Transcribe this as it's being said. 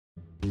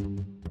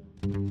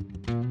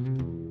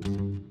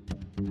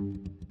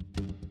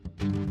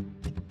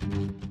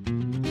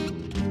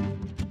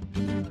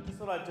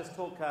I'd just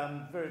talk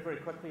very, very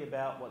quickly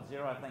about what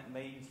Xero, I think,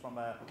 means from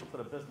a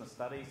sort of business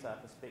studies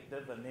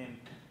perspective, and then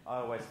I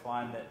always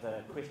find that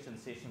the question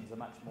sessions are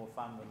much more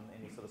fun than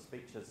any sort of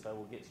speeches, so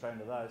we'll get straight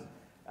into those.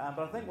 But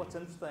I think what's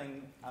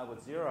interesting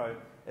with Xero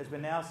is we're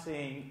now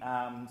seeing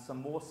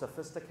some more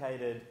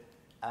sophisticated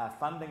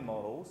funding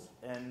models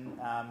in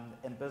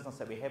business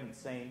that we haven't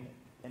seen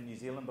in New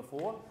Zealand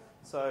before.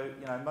 So,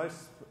 you know,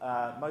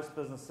 most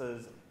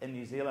businesses in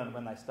New Zealand,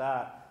 when they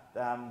start,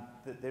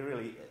 there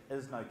really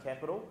is no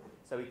capital.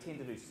 So we tend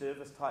to do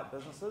service-type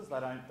businesses. They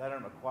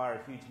don't require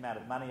a huge amount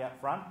of money up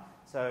front.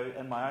 So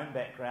in my own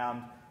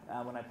background,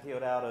 when I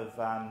peeled out of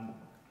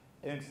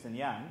Ernst &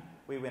 Young,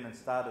 we went and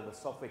started a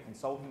software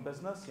consulting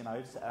business.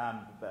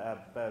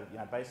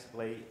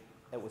 Basically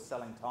it was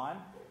selling time,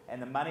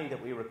 and the money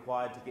that we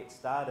required to get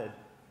started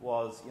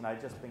was,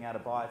 just being able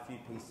to buy a few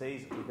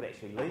PCs that we could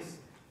actually lease,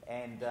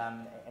 and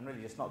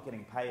really just not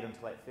getting paid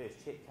until that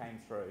first check came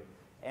through.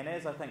 And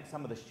as I think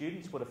some of the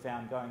students would have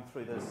found going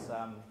through this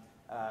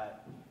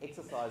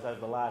exercise over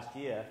the last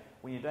year,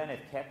 when you don't have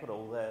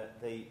capital,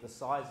 the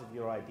size of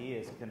your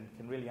ideas can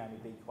really only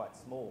be quite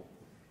small.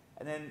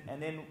 And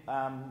then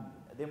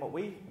what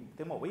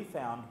we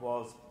found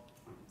was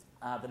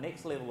the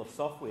next level of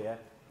software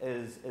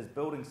is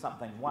building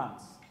something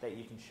once that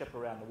you can ship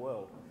around the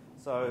world.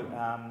 So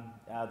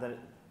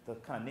the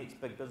kind of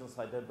next big business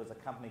I did was a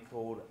company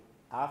called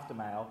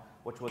Aftermail,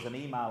 which was an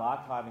email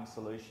archiving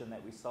solution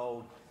that we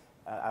sold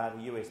to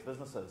US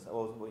businesses,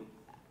 or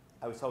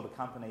we sold to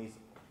companies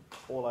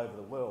all over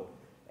the world.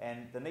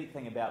 And the neat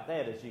thing about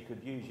that is you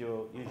could use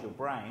your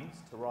brains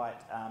to write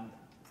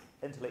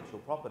intellectual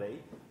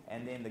property,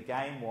 and then the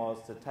game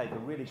was to take a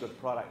really good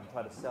product and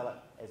try to sell it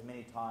as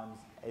many times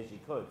as you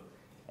could.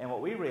 And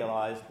what we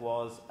realised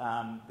was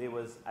there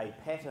was a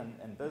pattern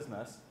in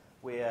business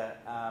where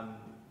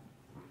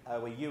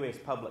US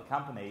public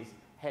companies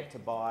had to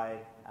buy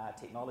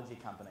technology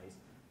companies,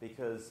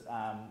 because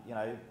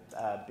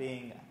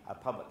being a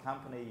public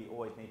company, you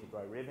always need to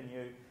grow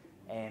revenue,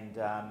 and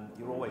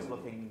you're always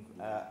looking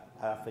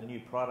for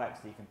new products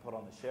that you can put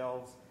on the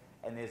shelves.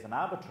 And there's an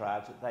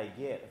arbitrage that they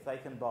get if they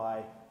can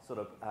buy sort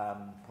of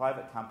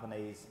private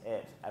companies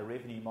at a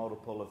revenue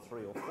multiple of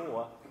 3 or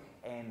 4,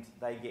 and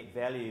they get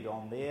valued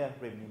on their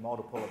revenue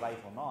multiple of 8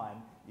 or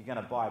 9. You're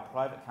going to buy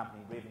private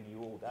company revenue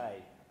all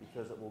day,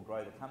 because it will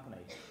grow the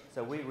company.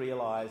 So we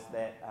realised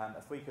that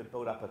if we could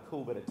build up a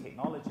cool bit of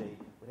technology,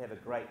 we'd have a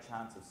great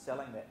chance of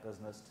selling that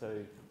business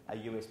to a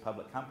US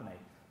public company.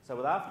 So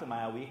with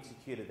Aftermail, we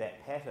executed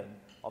that pattern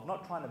of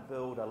not trying to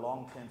build a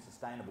long-term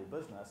sustainable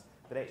business,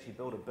 but actually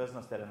build a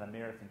business that an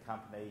American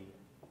company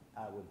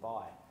would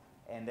buy.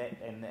 And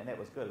that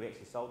was good. We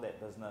actually sold that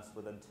business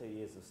within 2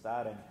 years of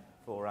starting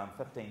for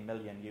 $15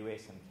 million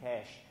US in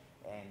cash,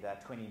 and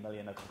 20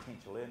 million of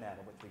potential earn-out,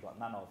 of which we got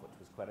none of, which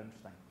was quite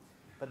interesting.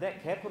 But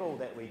that capital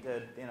that we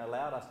did then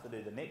allowed us to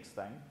do the next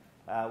thing,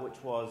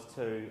 which was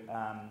to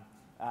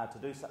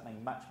do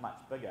something much, much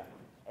bigger.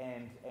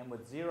 And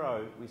with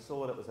Xero, we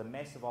saw that it was a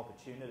massive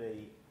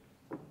opportunity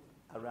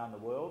around the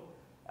world.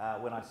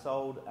 When I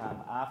sold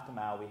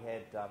Aftermail, we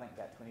had, I think,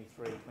 about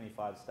 23,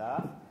 25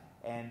 staff,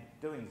 and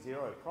doing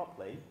Xero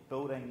properly,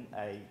 building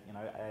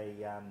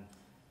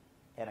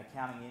an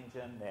accounting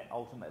engine that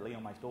ultimately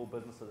almost all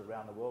businesses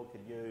around the world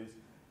could use,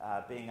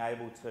 being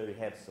able to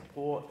have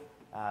support,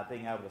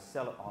 being able to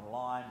sell it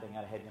online, being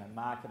able to have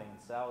marketing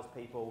and sales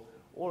people,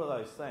 all of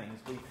those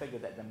things. We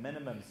figured that the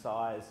minimum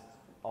size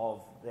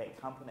of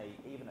that company,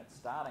 even at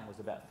starting, was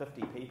about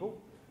 50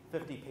 people.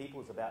 50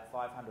 people is about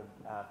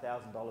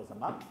 $500,000 a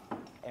month,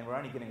 and we're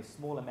only getting a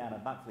small amount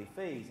of monthly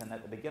fees, and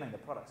at the beginning the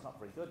product's not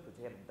very good because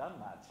you haven't done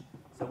much.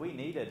 So we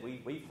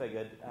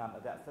figured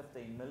about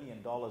 $15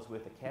 million worth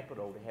of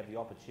capital to have the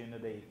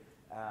opportunity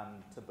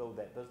to build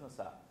that business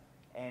up.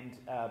 And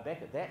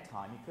back at that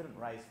time, you couldn't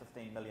raise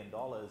 $15 million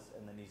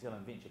in the New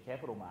Zealand venture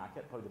capital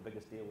market. Probably the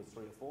biggest deal was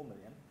 3 or 4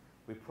 million.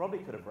 We probably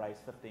could have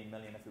raised $15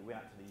 million if we went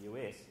up to the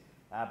US,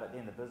 but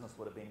then the business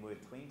would have been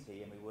worth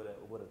 20, and we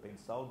would have been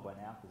sold by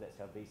now, because that's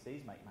how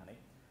VCs make money.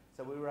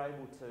 So we were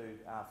able to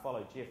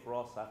follow Jeff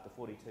Ross after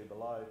 42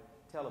 Below,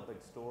 tell a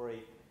big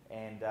story,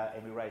 and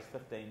we raised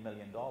 $15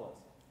 million.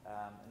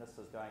 And this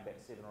was going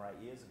back 7 or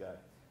 8 years ago.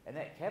 And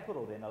that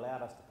capital then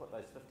allowed us to put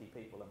those 50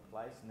 people in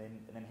place, and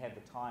then have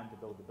the time to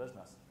build the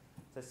business.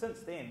 So since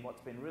then,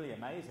 what's been really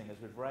amazing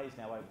is we've raised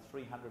now over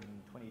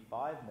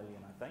 325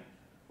 million, I think.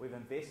 We've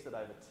invested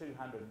over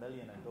 200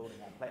 million in building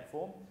our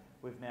platform.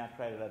 We've now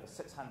created over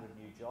 600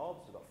 new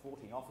jobs. We've got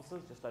 14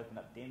 offices, just opened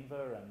up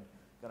Denver, and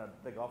got a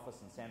big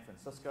office in San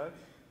Francisco.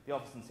 The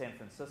office in San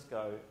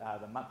Francisco,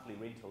 the monthly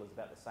rental is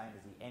about the same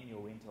as the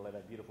annual rental at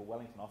our beautiful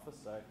Wellington office.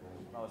 So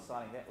when I was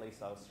signing that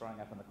lease, I was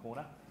throwing up in the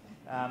corner.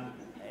 And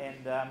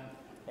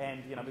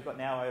we've got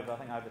now over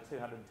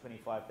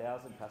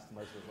 225,000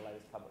 customers was the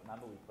latest public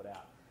number we put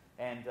out.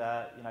 And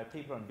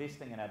people are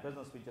investing in our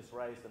business. We just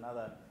raised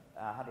another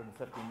 150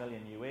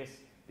 million US,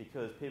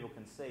 because people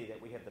can see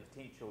that we have the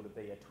potential to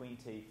be a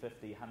 20,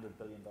 50, $100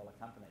 billion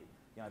company.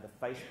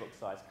 The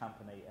Facebook-sized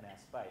company in our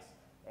space,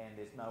 and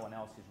there's no one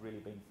else who's really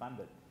been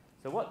funded.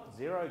 So what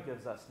Xero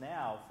gives us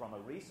now from a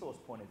resource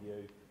point of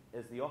view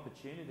is the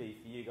opportunity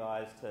for you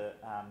guys to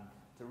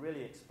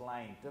really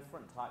explain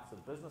different types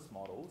of business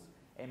models.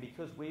 And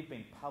because we've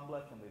been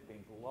public and we've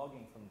been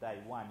blogging from day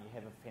one, you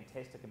have a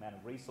fantastic amount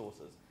of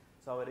resources.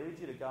 So I would urge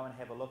you to go and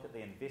have a look at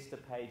the investor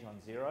page on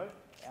Xero.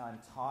 Our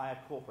entire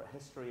corporate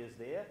history is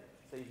there.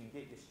 So you can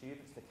get your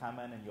students to come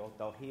in and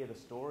they'll hear the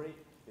story.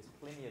 There's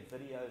plenty of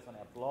videos on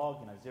our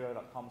blog,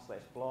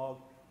 xero.com/blog,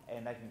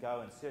 and they can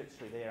go and search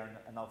through there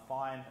and they'll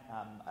find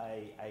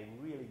a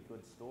really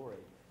good story.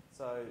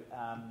 So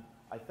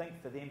I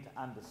think for them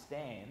to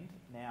understand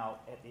now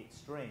at the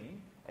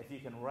extreme, if you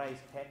can raise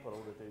capital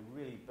to do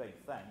really big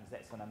things,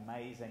 that's an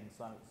amazing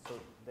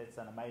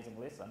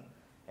lesson.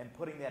 And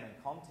putting that in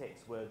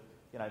context with,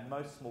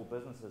 most small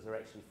businesses are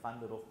actually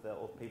funded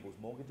off people's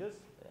mortgages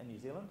in New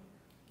Zealand,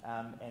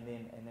 and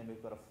then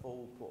we've got a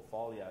full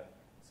portfolio.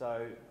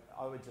 So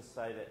I would just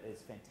say that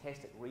there's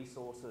fantastic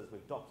resources.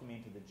 We've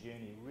documented the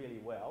journey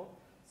really well.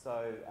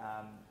 So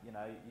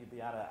you'll be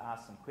able to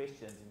ask some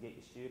questions and get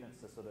your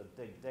students to sort of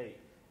dig deep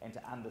and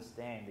to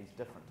understand these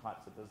different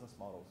types of business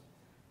models.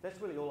 That's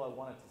really all I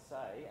wanted to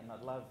say, and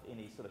I'd love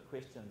any sort of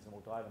questions, and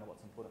we'll dive into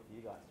what's important for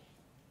you guys.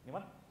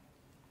 Anyone?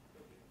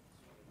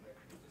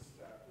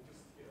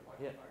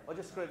 Yeah, I'll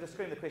just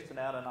scream the question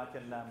out and I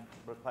can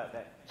replay it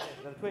back.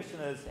 The question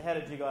is, how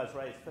did you guys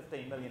raise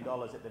 $15 million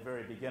at the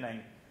very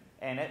beginning?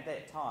 And at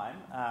that time,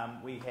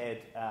 we had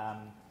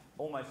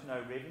almost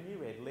no revenue.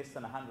 We had less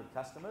than 100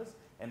 customers,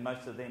 and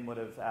most of them would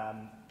have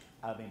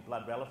been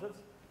blood relatives.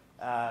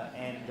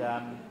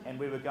 And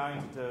we were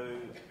going to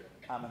do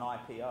an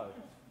IPO.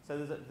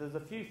 So there's a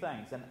few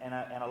things, and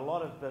a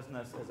lot of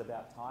business is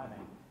about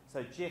timing.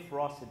 So Jeff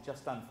Ross had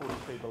just done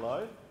 42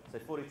 Below. So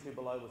 42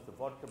 Below was the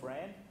vodka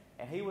brand,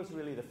 and he was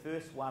really the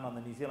first one on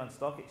the New Zealand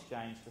Stock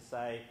Exchange to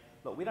say,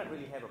 look, we don't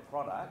really have a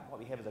product. What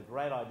we have is a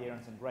great idea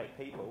and some great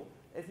people.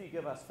 If you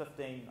give us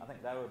 15, I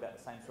think they were about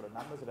the same sort of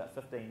numbers, about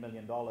 $15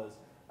 million,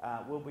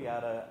 we'll be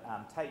able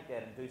to take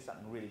that and do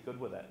something really good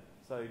with it.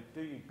 So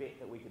do you bet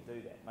that we could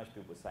do that? Most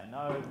people would say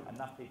no.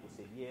 Enough people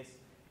said yes.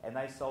 And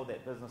they sold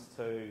that business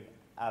to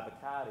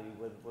Bacardi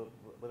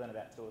within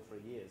about 2 or 3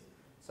 years.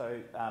 So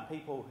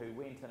people who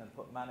went in and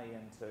put money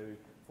into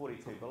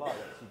 42 Below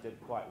actually did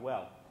quite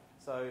well.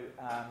 So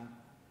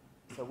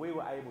we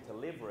were able to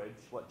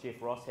leverage what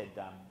Jeff Ross had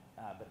done,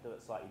 but do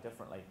it slightly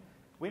differently.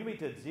 When we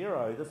did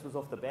Xero, this was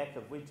off the back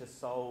of, we just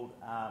sold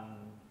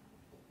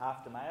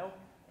Aftermail,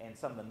 and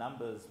some of the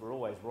numbers were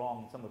always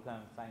wrong. Some were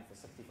saying for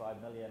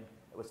 65 million.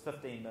 It was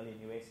 15 million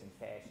US in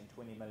cash and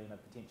 20 million of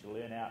potential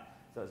earn-out.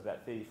 So it was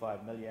about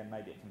 35 million,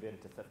 maybe it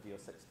converted to 50 or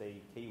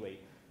 60 Kiwi.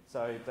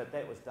 So, but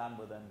that was done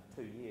within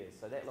 2 years.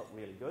 So that looked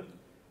really good.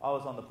 I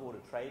was on the board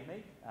of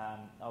TradeMe.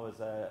 I was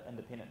an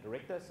independent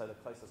director, so the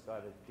closest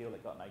guy to the deal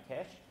that got no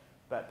cash.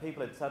 But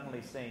people had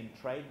suddenly seen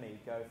TradeMe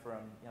go from,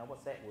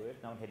 what's that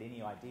worth? No one had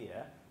any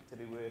idea, to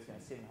be worth,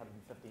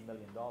 $750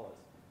 million.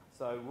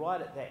 So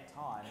right at that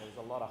time, there was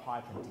a lot of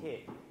hype in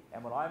tech.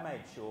 And what I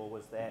made sure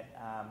was that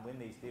when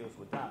these deals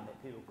were done,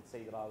 that people could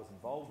see that I was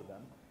involved with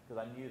them,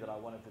 because I knew that I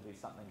wanted to do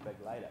something big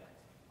later.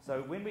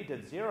 So when we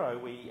did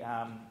Xero, we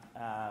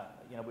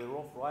were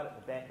off right at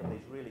the back of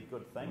these really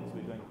good things. We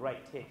were doing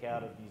great tech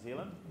out of New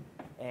Zealand,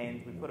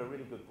 and we put a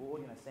really good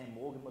board. Sam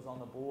Morgan was on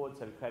the board,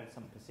 so we created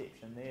some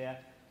perception there.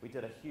 We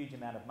did a huge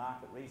amount of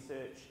market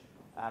research.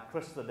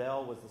 Chris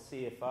Liddell was the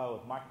CFO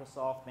of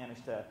Microsoft,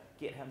 managed to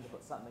get him to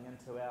put something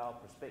into our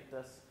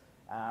prospectus.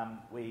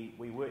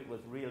 We worked with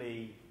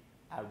really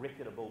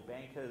reputable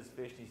bankers,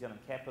 First New Zealand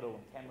Capital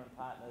and Cameron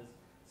Partners.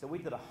 So we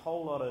did a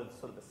whole lot of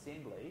sort of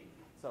assembly,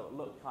 so it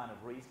looked kind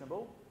of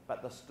reasonable.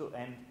 But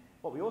and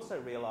what we also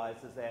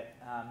realised is that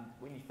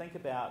when you think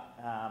about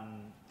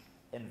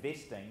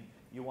investing,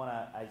 you want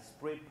a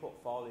spread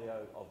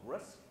portfolio of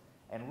risk,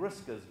 and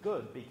risk is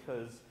good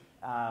because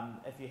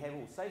if you have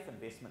all safe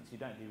investments, you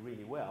don't do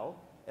really well.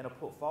 In a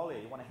portfolio,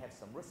 you want to have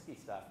some risky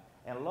stuff.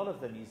 And a lot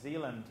of the New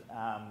Zealand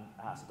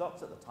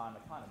stocks at the time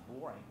are kind of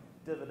boring,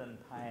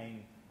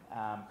 dividend-paying,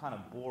 kind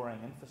of boring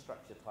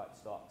infrastructure-type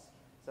stocks.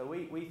 So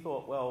we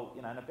thought, well,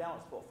 in a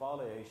balanced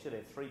portfolio, you should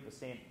have 3%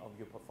 of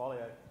your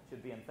portfolio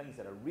should be in things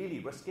that are really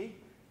risky.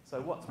 So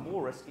what's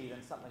more risky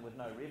than something with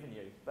no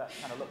revenue, but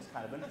kind of looks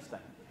kind of interesting?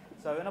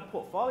 So in a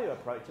portfolio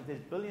approach, if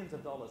there's billions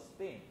of dollars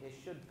spent, there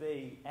should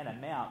be an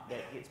amount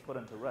that gets put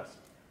into risk.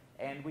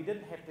 And we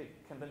didn't have to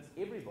convince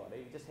everybody,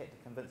 we just had to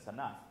convince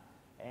enough.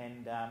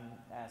 And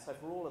so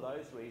for all of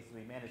those reasons,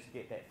 we managed to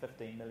get that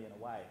 15 million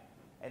away.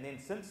 And then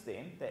since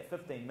then, that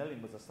 15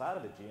 million was the start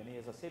of the journey.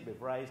 As I said,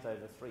 we've raised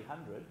over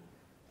 300,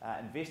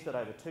 invested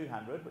over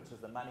 200, which is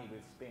the money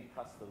we've spent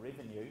plus the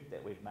revenue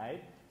that we've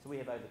made. So we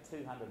have over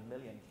 200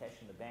 million cash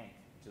in the bank,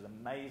 which is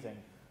amazing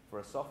for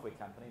a software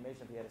company.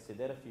 Imagine if we had said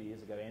that a few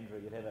years ago, Andrew,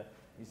 you'd have a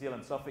New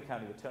Zealand software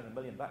company with $200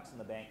 million in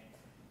the bank,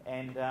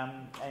 and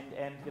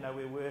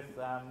we're worth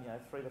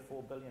 $3 to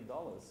 $4 billion.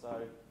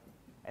 So,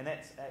 and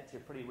that's actually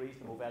a pretty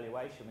reasonable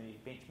valuation when you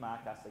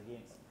benchmark us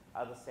against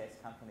other SaaS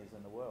companies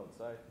in the world.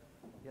 So,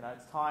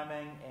 it's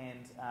timing,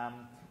 and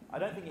I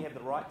don't think you have the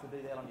right to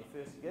do that on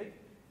your first gig.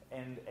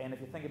 and if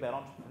you think about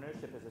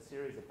entrepreneurship as a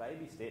series of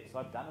baby steps,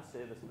 I've done a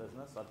service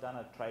business, I've done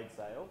a trade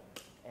sale,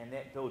 and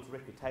that builds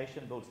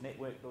reputation, builds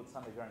network, builds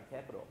some of your own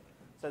capital.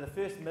 So the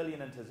first $1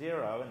 million into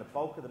Xero, and the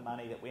bulk of the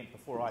money that went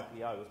before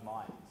IPO was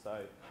mine.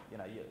 So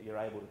you're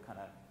able to kind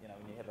of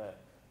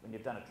when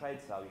you've done a trade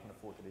sale, you can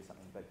afford to do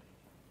something big.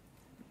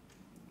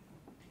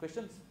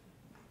 Questions?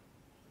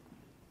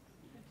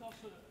 You can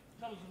also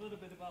tell us a little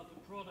bit about the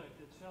product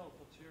itself,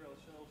 what Xero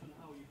sells, and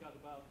how you got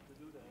about to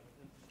do that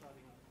and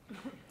starting up.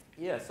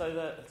 Yeah,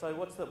 so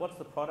what's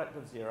the product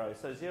of Xero?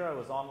 So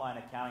Xero is online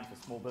accounting for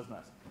small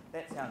business.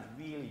 That sounds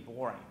really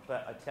boring,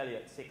 but I tell you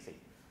it's sexy.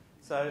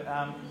 So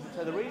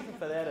the reason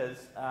for that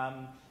is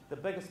the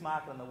biggest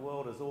market in the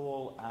world is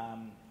all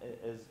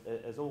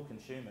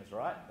consumers,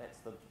 right? That's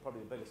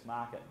probably the biggest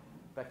market.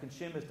 But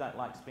consumers don't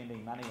like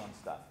spending money on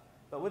stuff.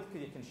 But with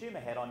your consumer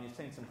hat on, you've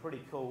seen some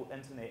pretty cool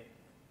internet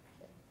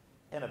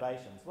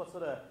innovations. What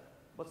sort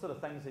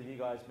of things have you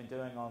guys been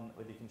doing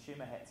with your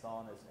consumer hats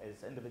on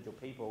as individual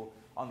people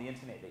on the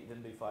internet that you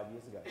didn't do 5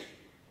 years ago?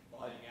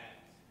 Buying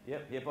apps.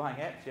 Yep, yeah, buying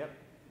apps. Yep.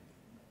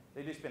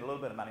 They do spend a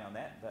little bit of money on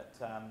that, but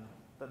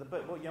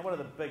what are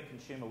the big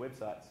consumer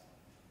websites?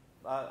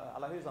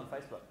 Who's on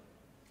Facebook?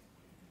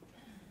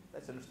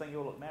 That's interesting. You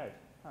all look married.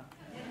 Huh.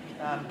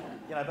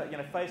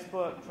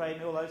 Facebook,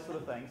 TradeMe, all those sort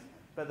of things.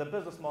 But the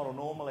business model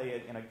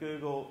normally,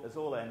 Google is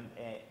all in,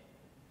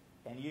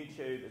 and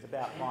YouTube is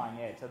about buying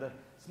ads. So the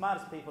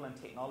smartest people in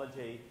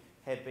technology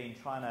have been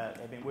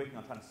working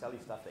on trying to sell you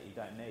stuff that you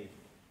don't need.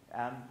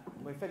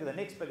 We figured the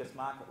next biggest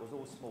market was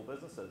all small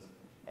businesses.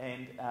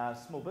 And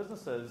small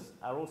businesses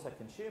are also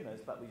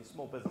consumers, but with your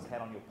small business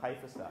hat on, you'll pay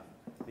for stuff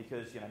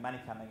because money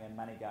coming in,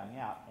 money going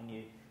out,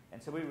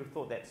 and so we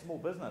thought that small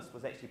business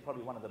was actually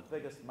probably one of the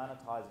biggest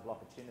monetizable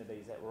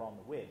opportunities that were on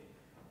the web.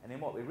 And then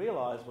what we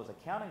realised was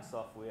accounting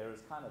software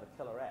is kind of the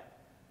killer app.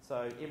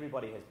 So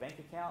everybody has bank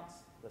accounts,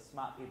 the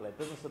smart people have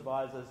business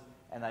advisors,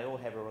 and they all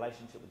have a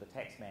relationship with the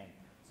tax man.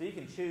 So you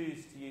can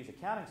choose to use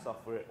accounting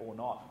software or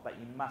not, but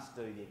you must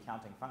do the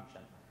accounting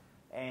function.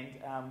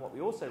 And what we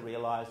also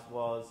realised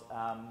was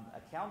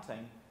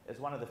accounting is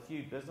one of the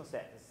few business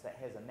apps that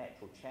has a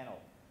natural channel.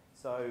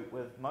 So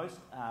with most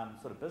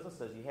sort of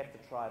businesses, you have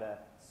to try to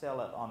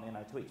sell it on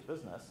to each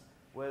business.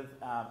 With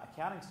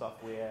accounting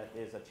software,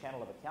 there's a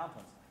channel of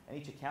accountants, and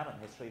each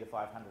accountant has 300 to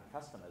 500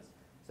 customers.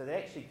 So that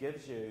actually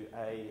gives you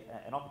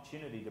an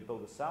opportunity to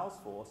build a sales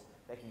force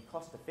that can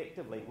cost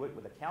effectively work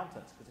with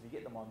accountants, because if you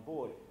get them on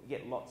board, you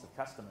get lots of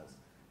customers.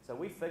 So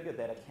we figured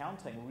that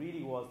accounting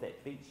really was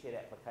that beachhead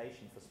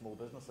application for small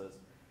businesses.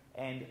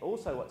 And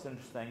also what's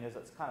interesting is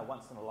it's kind of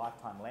once in a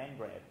lifetime land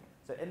grab.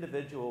 So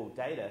individual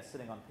data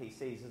sitting on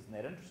PCs isn't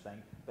that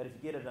interesting, but if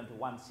you get it into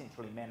one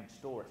centrally managed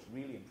store, it's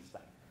really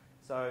interesting.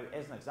 So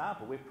as an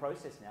example, we've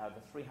processed now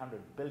over $300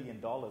 billion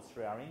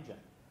through our engine.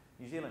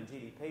 New Zealand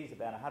GDP is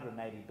about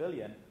 180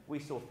 billion. We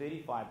saw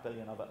 35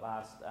 billion of it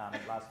last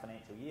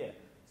financial year.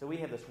 So we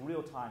have this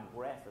real-time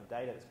graph of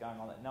data that's going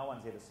on that no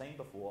one's ever seen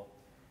before.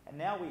 And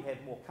now we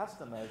have more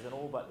customers than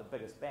all but the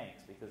biggest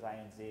banks, because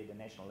ANZ and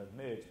National have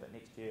merged, but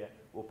next year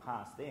we'll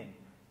pass them.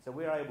 So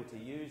we're able to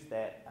use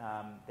that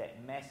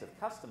massive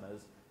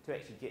customers to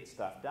actually get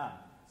stuff done.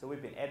 So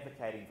we've been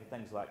advocating for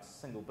things like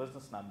single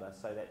business number,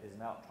 so that there's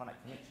an electronic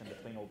connection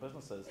between all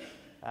businesses.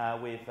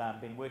 We've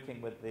been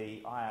working with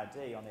the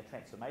IRD on their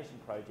transformation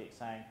project,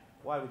 saying,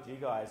 why would you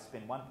guys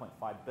spend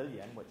 1.5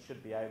 billion, which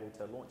should be able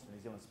to launch the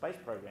New Zealand space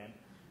program?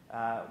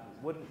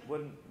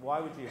 Why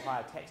would you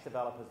hire tax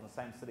developers in the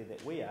same city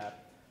that we are?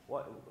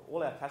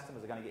 All our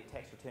customers are going to get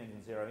tax returns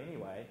in Xero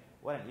anyway.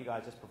 Why don't you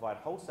guys just provide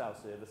wholesale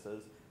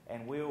services,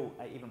 and we'll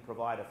even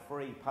provide a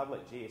free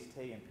public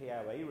GST and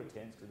POE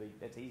returns, because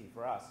that's easy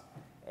for us,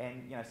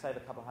 and save a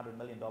couple $100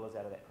 million out of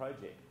that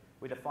project.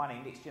 We're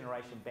defining next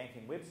generation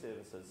banking web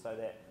services so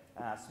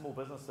that small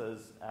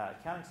businesses'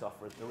 accounting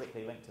software is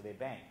directly linked to their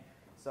bank.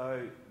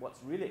 So what's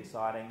really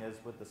exciting is,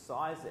 with the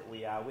size that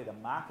we are, we're the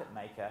market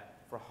maker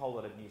for a whole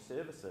lot of new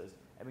services,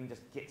 and we can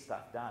just get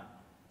stuff done.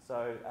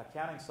 So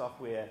accounting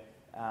software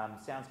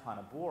sounds kind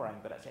of boring,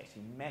 but it's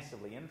actually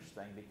massively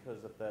interesting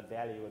because of the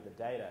value of the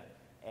data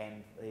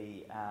and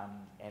the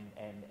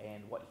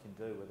and what you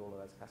can do with all of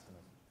those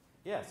customers.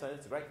 Yeah, so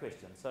that's a great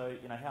question. So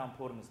how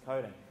important is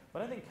coding?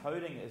 Well, I don't think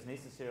coding is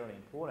necessarily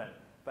important,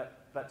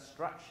 but the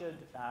structured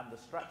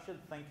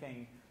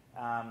thinking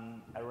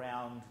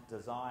around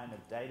design of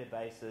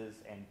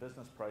databases and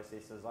business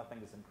processes, I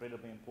think, is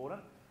incredibly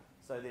important.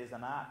 So there's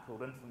an art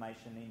called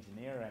information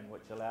engineering,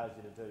 which allows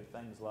you to do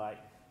things like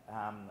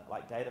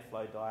data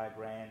flow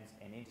diagrams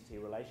and entity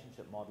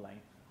relationship modeling.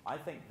 I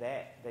think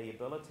that the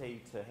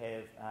ability to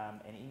have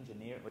an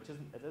engineer,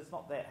 it's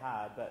not that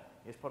hard, but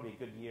it's probably a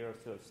good year or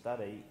two of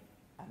study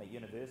at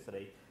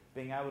university,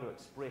 being able to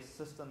express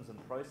systems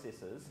and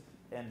processes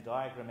in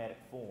diagrammatic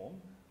form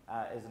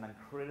is an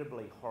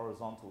incredibly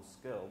horizontal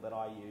skill that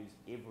I use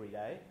every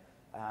day.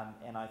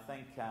 And I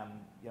think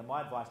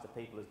my advice to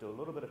people is do a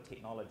little bit of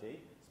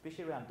technology,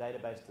 especially around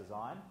database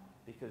design,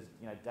 because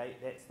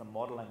that's the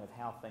modelling of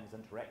how things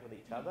interact with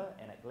each other,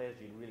 and it allows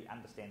you to really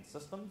understand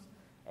systems.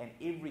 And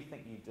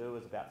everything you do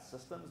is about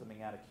systems and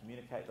being able to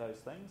communicate those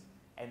things,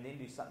 and then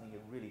do something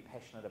you're really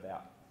passionate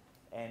about.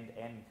 And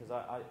because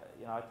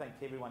I think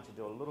everyone should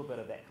do a little bit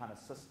of that kind of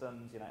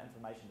systems,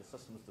 information to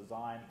systems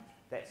design,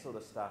 that sort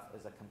of stuff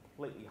is a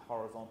completely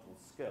horizontal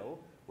skill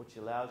which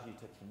allows you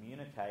to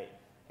communicate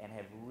and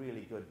have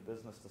really good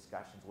business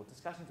discussions, or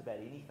discussions about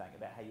anything,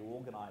 about how you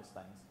organise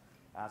things.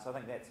 So I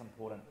think that's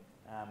important.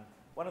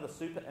 One of the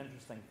super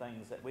interesting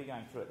things that we're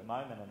going through at the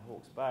moment in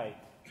Hawke's Bay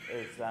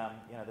is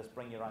this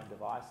bring your own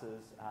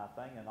devices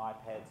thing, and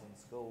iPads in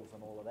schools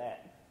and all of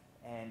that.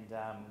 And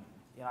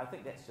I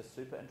think that's just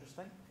super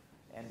interesting.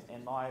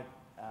 And my,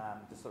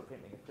 just sort of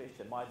preempting a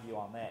question, my view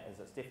on that is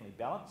it's definitely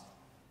balanced.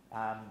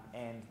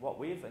 And what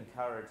we've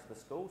encouraged the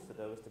schools to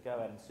do is to go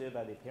out and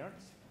survey their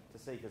parents to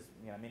see, because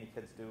many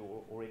kids do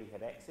already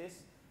have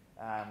access.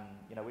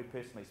 We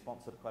personally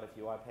sponsored quite a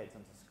few iPads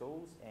into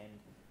schools, and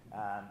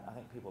I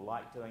think people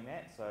like doing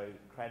that. So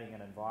creating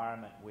an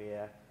environment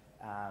where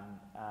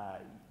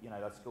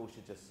those schools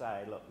should just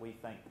say, look, we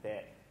think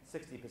that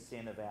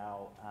 60% of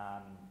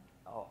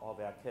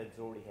our kids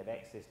already have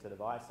access to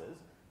devices,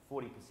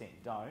 40%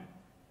 don't.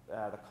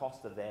 The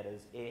cost of that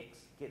is X.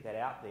 Get that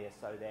out there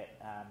so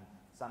that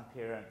some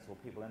parents or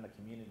people in the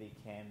community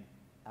can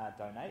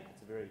donate.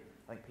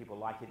 I think people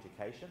like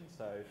education,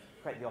 so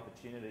create the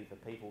opportunity for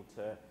people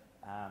to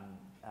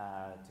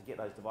get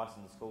those devices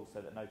in the schools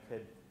so that no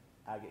kid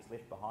gets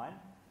left behind.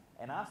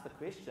 And ask the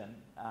question,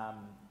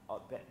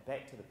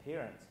 back to the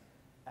parents,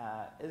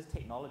 is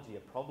technology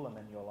a problem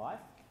in your life?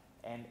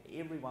 And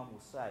everyone will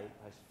say,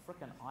 those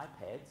frickin'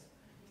 iPads,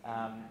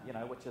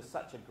 which is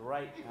such a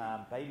great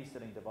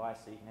babysitting device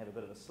so you can have a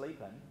bit of a sleep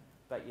in,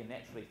 but you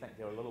naturally think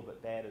they're a little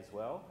bit bad as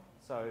well.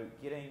 So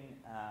getting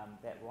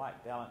that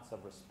right balance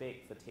of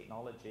respect for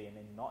technology and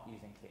then not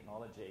using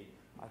technology,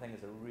 I think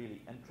is a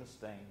really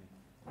interesting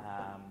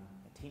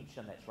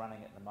tension that's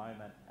running at the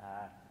moment,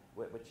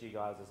 which you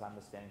guys, as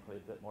understanding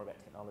probably a bit more about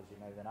technology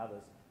maybe than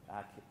others,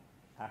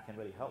 can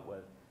really help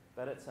with.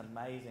 But it's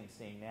amazing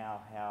seeing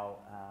now how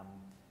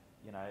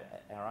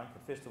our own,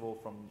 first of all,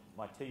 from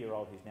my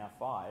 2-year-old who's now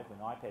 5, when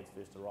iPads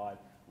first arrived,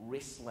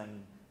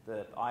 wrestling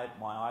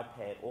my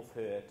iPad off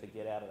her to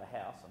get out of the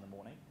house in the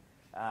morning,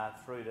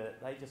 through to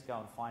they just go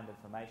and find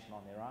information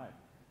on their own.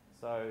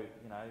 So,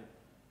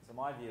 so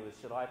my view is,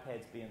 should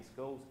iPads be in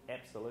schools?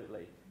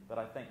 Absolutely. But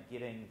I think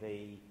getting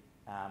the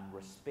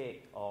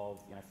respect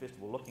of, first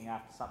of all, looking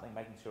after something,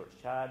 making sure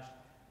it's charged,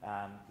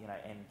 and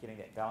getting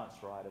that balance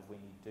right of when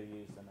you do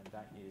use them and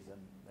don't use them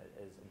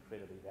is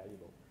incredibly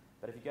valuable.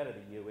 But if you go to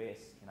the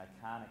US,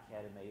 Khan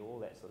Academy, all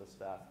that sort of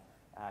stuff,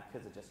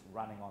 kids are just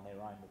running on their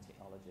own with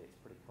technology. It's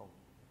pretty cool.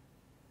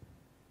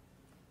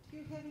 Do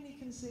you have any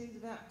concerns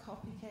about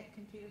copycat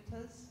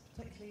competitors,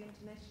 particularly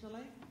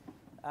internationally?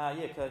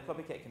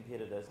 Copycat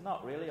competitors.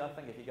 Not really. I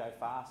think if you go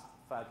fast,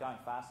 going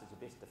fast is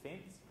your best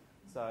defence.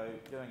 So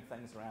doing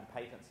things around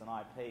patents and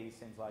IP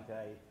seems like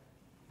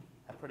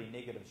a pretty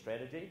negative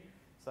strategy.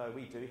 So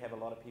we do have a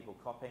lot of people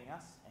copying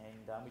us,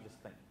 and we just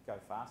think go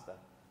faster.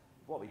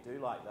 What we do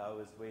like though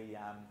is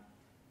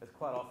it's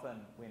quite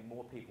often when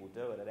more people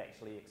do it, it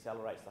actually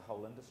accelerates the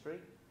whole industry.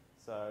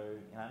 So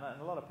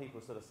and a lot of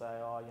people sort of say,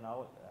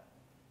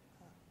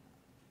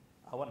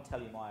 I want to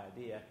tell you my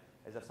idea,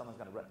 as if someone's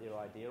going to rip their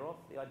idea off.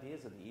 The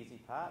ideas are the easy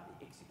part.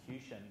 The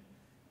execution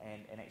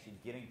and actually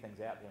getting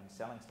things out there and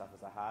selling stuff is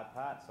the hard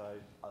part.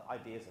 So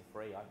ideas are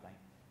free, I think.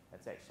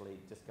 It's actually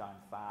just going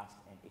fast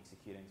and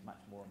executing is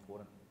much more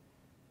important.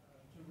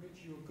 To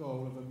reach your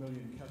goal of 1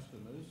 million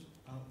customers,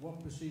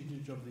 what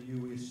percentage of the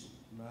US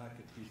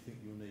market do you think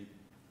you'll need?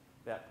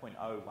 About 0.01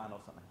 or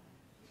something.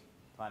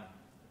 Tiny.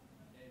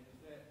 And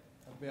is that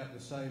about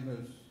the same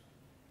as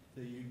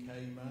the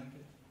UK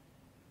market?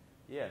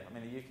 Yeah, I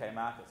mean the UK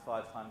market's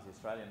 5 times the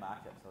Australian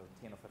market, so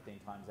 10 or 15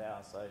 times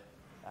ours. So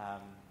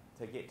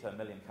to get to 1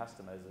 million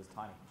customers is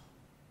tiny.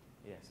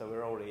 Yeah, so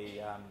we're already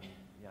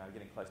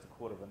getting close to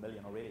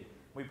 250,000 already.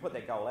 We put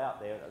that goal out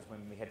there as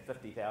when we had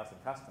 50,000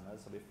 customers,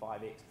 so we're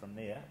 5x from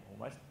there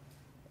almost.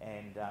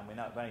 And we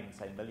don't even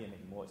say million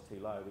anymore; it's too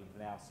low. We've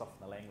now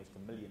softened the language to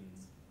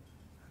millions.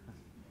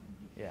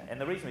 Yeah, and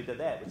the reason we did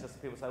that was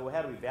just people say, well,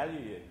 how do we value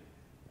you?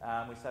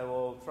 We say,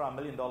 well, throw $1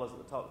 million at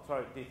the top.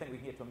 Do you think we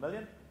can get to 1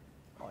 million?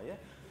 Oh yeah,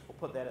 we'll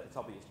put that at the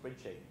top of your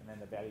spreadsheet, and then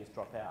the values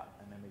drop out,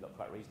 and then we look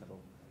quite reasonable.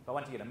 But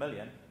once you get 1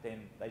 million,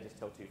 then they just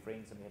tell 2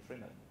 friends, and we have 3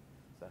 million.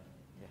 So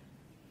yeah,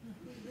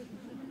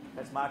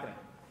 that's marketing.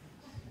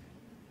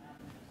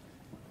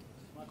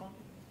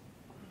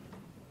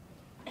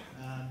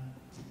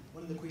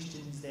 One of the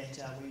questions that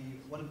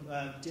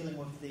dealing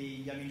with the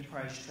Young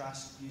Enterprise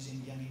Trust using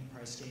the Young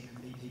Enterprise Scheme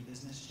and BP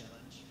Business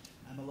Challenge,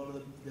 a lot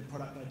of the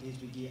product ideas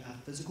we get are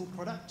physical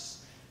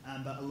products,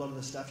 but a lot of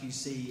the stuff you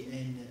see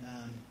in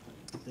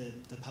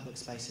the public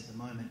space at the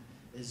moment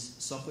is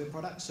software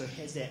products. So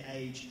has that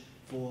age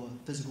for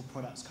physical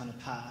products kind of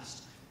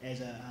passed as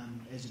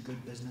a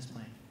good business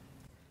plan?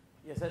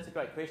 Yes, that's a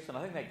great question.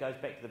 I think that goes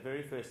back to the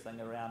very first thing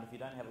around if you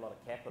don't have a lot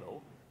of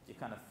capital, you're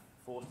kind of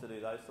forced to do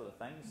those sort of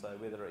things. So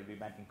whether it be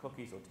making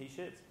cookies or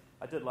T-shirts.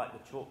 I did like the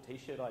chalk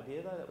T-shirt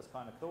idea though. That was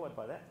kind of cool. I'd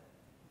buy that.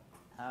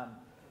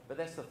 But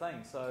that's the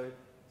thing. So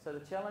the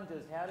challenge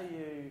is how do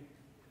you...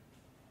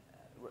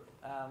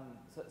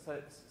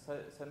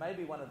 So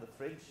maybe one of the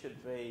threads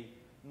should be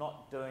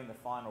not doing the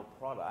final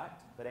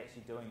product, but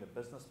actually doing the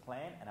business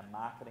plan and a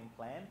marketing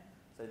plan.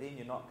 So then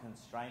you're not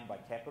constrained by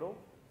capital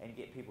and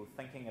get people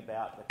thinking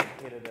about the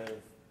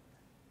competitive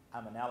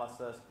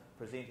analysis,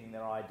 presenting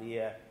their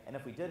idea. And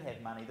if we did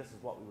have money, this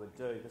is what we would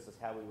do. This is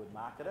how we would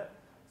market it.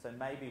 So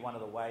maybe one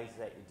of the ways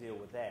that you deal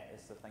with that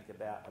is to think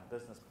about a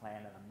business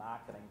plan and a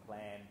marketing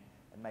plan,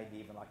 and maybe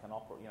even like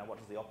what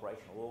does the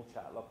operational org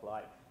chart look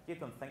like? Get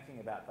them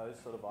thinking about those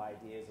sort of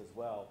ideas as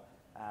well,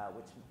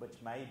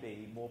 which may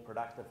be more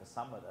productive for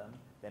some of them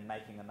than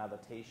making another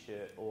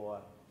T-shirt or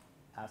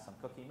some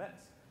cookie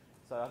mix.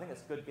 So I think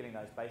it's good getting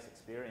those base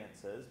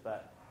experiences,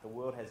 but the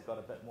world has got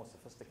a bit more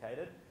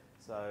sophisticated.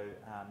 So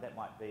that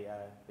might be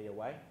a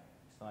way.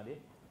 Just an idea.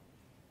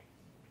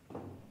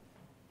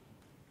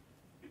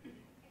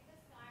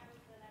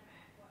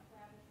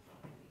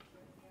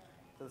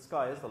 So the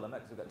sky is the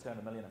limit because we've got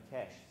 200 million of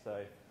cash.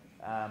 So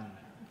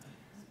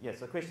so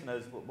the question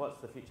is, what's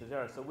the future of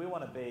Xero? So we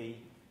want to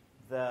be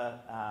a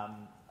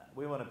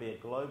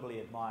globally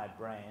admired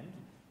brand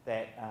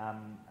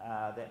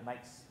that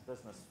makes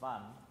business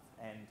fun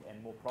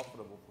and more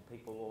profitable for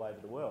people all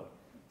over the world.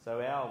 So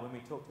when we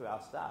talk to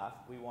our staff,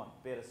 we want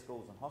better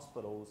schools and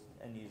hospitals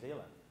in New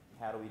Zealand.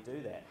 How do we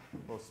do that?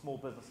 Well, small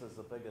businesses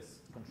are the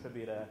biggest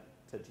contributor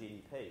to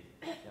GDP.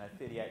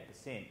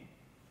 38%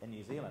 in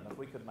New Zealand. If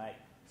we could make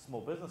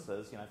small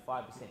businesses,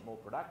 5% more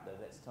productive,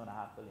 that's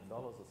 $2.5 billion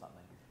or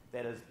something.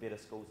 That is better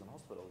schools and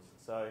hospitals.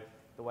 So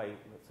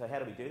how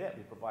do we do that?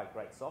 We provide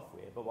great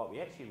software. But what we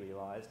actually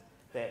realised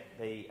that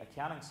the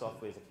accounting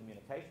software is a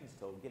communications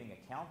tool. Getting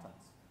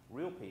accountants,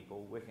 real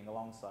people working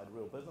alongside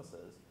real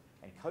businesses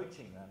and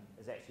coaching them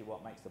is actually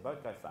what makes the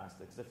boat go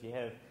faster. Because if you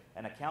have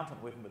an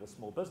accountant working with a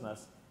small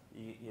business,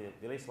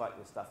 you're less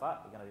likely to stuff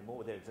up. You're going to do more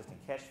with their existing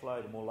cash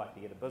flow. They're more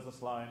likely to get a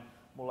business loan,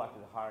 more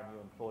likely to hire a new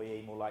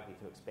employee, more likely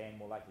to expand,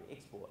 more likely to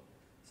export.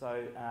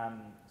 So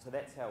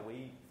that's how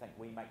we think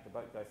we make the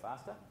boat go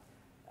faster.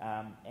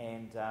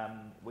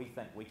 We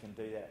think we can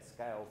do that at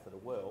scale for the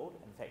world.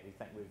 In fact, we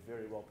think we're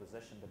very well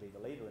positioned to be the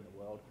leader in the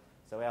world.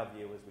 So our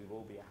view is we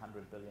will be a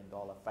 $100 billion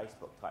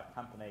Facebook-type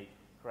company,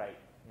 create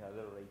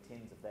literally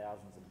tens of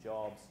thousands of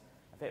jobs.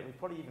 In fact, we've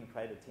probably even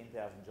created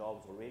 10,000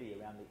 jobs already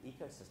around the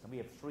ecosystem. We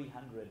have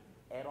 300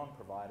 add-on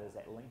providers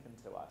that link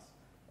into us.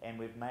 And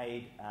we've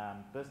made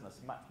business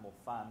much more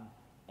fun,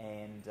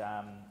 and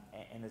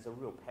there's a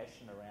real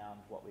passion around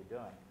what we're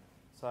doing.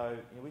 So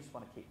we just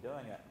want to keep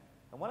doing it.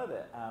 And one of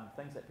the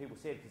things that people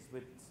said,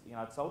 because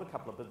I'd sold a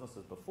couple of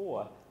businesses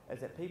before, is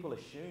that people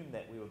assumed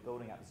that we were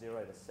building up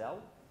Xero to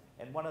sell.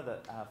 And one of the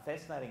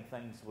fascinating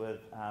things with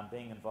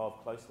being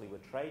involved closely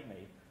with Trade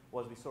Me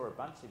was we saw a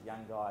bunch of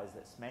young guys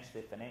that smashed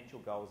their financial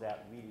goals out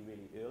really,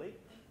 really early.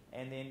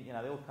 And then,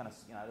 they all kind of,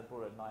 they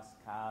brought in nice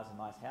cars and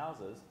nice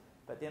houses,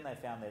 but then they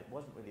found there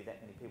wasn't really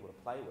that many people to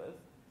play with.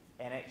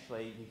 And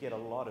actually, you get a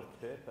lot of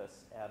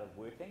purpose out of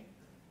working.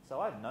 So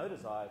I have no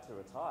desire to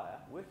retire.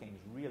 Working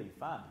is really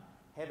fun.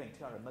 Having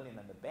 200 million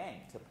in the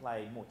bank to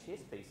play more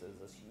chess pieces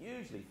is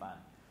hugely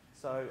fun.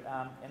 So,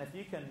 and if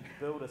you can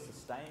build a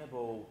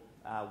sustainable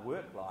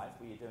work life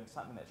where you're doing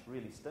something that's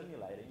really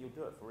stimulating, you'll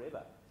do it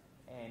forever.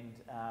 And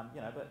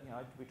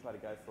we try to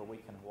go for a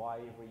week in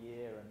Hawaii every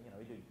year, and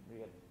we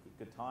have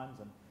good times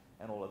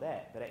and all of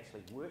that. But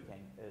actually, working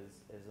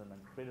is an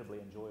incredibly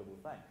enjoyable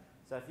thing.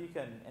 So if you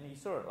can, and you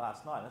saw it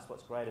last night. And that's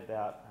what's great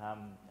about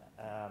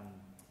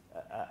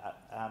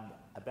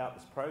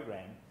this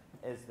program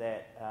is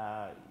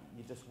that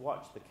you just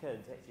watch the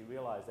kids actually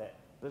realise that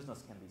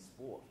business can be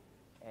sport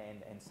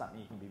and something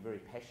you can be very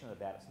passionate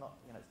about. It's not,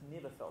 it's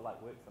never felt like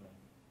work for me.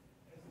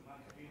 As the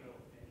marketer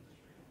of the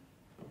industry,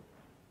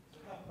 to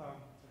help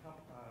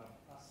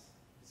us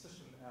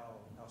position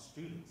our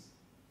students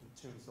in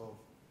terms of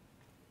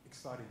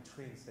exciting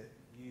trends that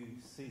you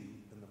see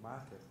in the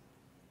market,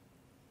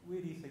 where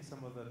do you think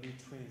some of the new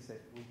trends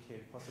that we can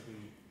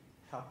possibly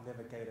help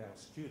navigate our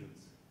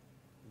students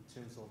in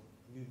terms of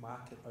new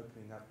market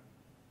opening up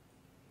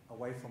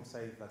away from,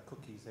 say, the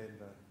cookies and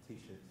the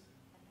T-shirts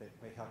that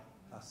may help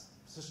us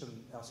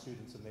position our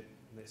students in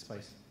that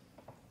space?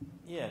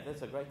 Yeah,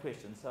 that's a great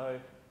question. So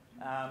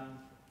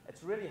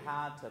it's really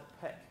hard to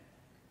pick,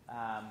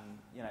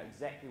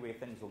 exactly where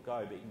things will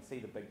go, but you can see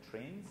the big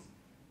trends.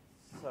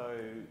 So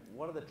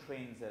what are the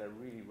trends that are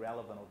really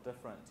relevant or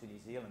different to New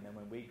Zealand than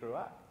when we grew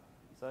up?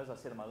 So as I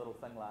said in my little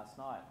thing last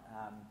night,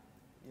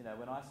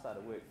 when I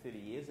started work 30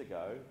 years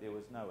ago, there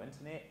was no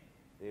internet,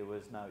 there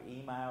was no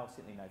email,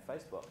 certainly no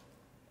Facebook.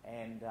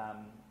 And,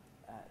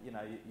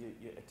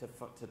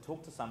 to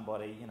talk to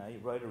somebody, you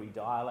rotary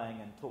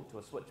dialing and talk to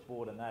a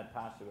switchboard and they'd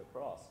pass you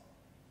across.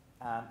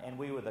 And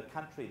we were the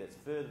country that's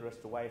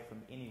furthest away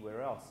from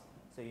anywhere else.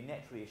 So you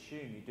naturally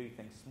assume you do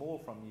things small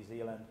from New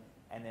Zealand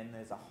and then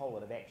there's a whole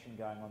lot of action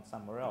going on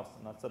somewhere else.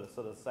 And I sort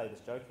of say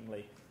this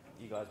jokingly,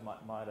 you guys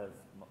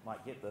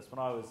might get this. When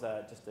I was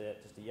just a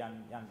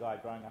young guy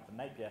growing up in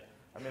Napier,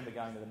 I remember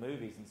going to the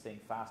movies and seeing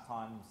Fast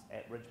Times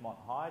at Ridgemont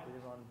High. Did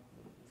everyone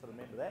sort of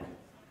remember that?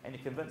 and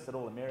you're convinced that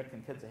all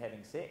American kids are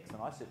having sex,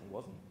 and I certainly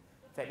wasn't.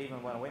 In fact,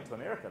 even when I went to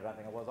America, I don't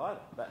think I was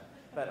either.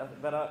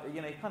 But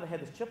you know, you kind of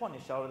had this chip on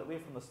your shoulder that we're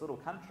from this little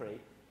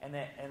country, and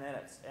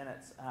it's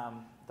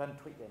don't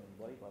tweet that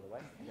anybody, by the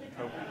way.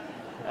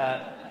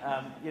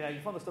 You know,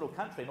 you're from this little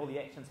country, and all the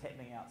action's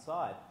happening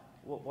outside.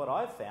 What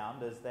I've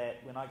found is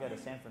that when I go to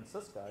San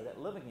Francisco, that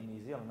living in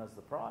New Zealand is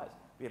the prize.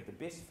 We have the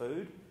best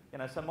food. You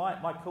know, so one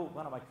of my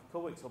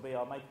cool weeks will be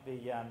I'll be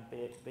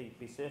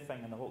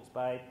surfing in the Hawke's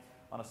Bay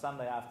on a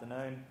Sunday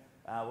afternoon.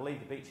 We'll leave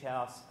the beach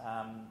house,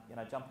 you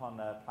know, jump on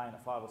a plane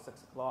at 5 or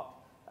 6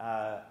 o'clock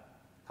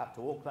up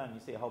to Auckland. You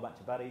see a whole bunch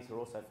of buddies who are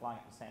also flying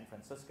up to San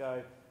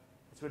Francisco.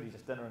 It's really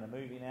just dinner and a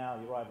movie now.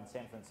 You arrive in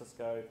San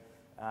Francisco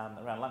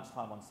around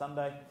lunchtime on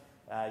Sunday.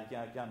 You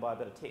know, go and buy a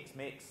bit of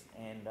Tex-Mex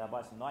and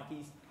buy some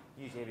Nikes.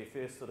 Usually have your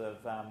first sort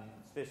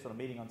of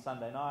meeting on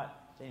Sunday night.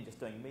 Then you're just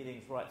doing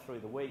meetings right through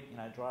the week. You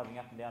know, driving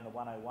up and down the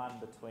 101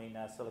 between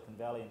Silicon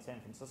Valley and San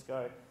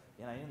Francisco.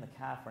 You know, you're in the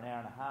car for an hour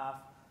and a half.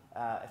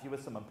 If you're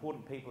with some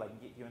important people, they can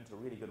get you into a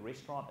really good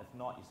restaurant. If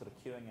not, you're sort of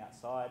queuing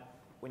outside.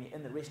 When you're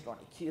in the restaurant,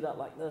 you're queued up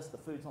like this. The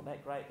food's not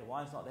that great. The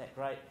wine's not that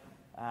great.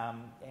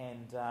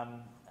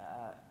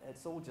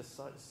 It's all just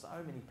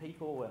so many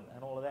people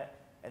and all of that.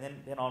 And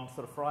then on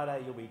sort of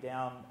Friday, you'll be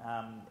down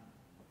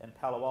in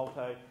Palo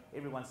Alto.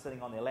 Everyone's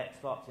sitting on their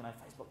laptops, you know,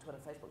 Facebook,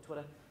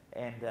 Twitter,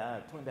 and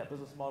talking about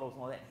business models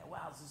and all that.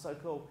 Wow, this is so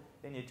cool.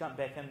 Then you jump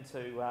back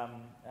into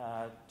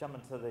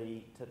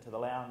the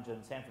lounge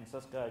in San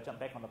Francisco, jump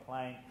back on the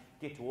plane,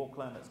 get to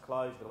Auckland, it's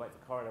closed, got to wait for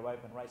the corridor to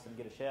open, race and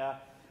get a shower.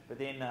 But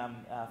then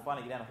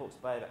finally get down to Hawke's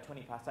Bay about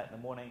 20 past 8 in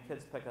the morning,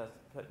 kids pick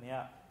me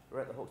up, we're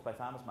at the Hawke's Bay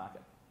Farmers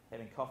Market,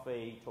 having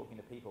coffee, talking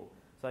to people.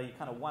 So you're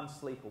kind of one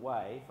sleep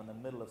away from the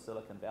middle of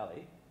Silicon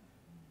Valley,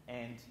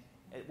 and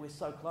we're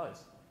so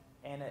close.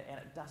 And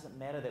it doesn't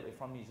matter that we're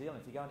from New Zealand.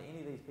 If you go into any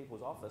of these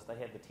people's office, they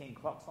have the 10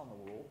 clocks on the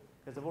wall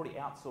because they've already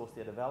outsourced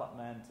their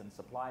development and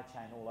supply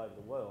chain all over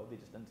the world.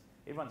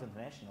 Everyone's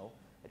international.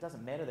 It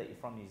doesn't matter that you're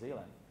from New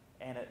Zealand.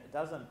 And it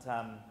doesn't...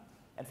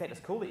 in fact, it's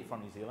cool that you're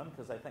from New Zealand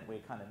because they think we're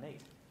kind of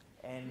neat.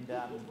 And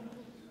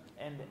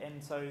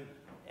so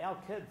our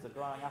kids are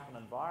growing up in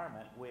an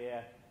environment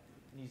where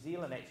New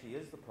Zealand actually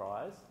is the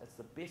prize. It's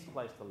the best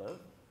place to live.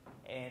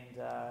 And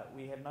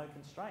we have no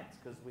constraints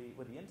because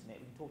with the internet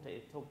we can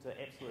talk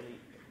to absolutely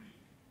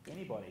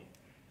anybody.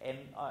 And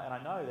I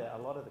know that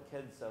a lot of the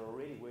kids are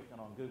already working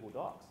on Google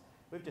Docs.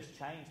 We've just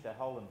changed our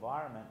whole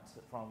environment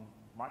from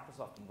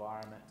Microsoft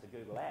environment to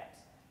Google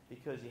Apps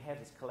because you have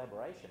this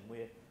collaboration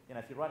where, you know,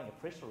 if you're writing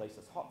a press release,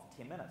 it's hot for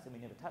 10 minutes and we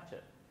never touch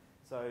it.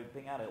 So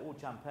being able to all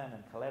jump in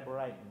and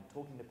collaborate and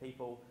talking to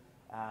people,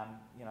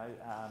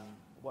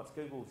 what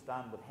Google's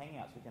done with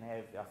Hangouts, we can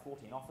have our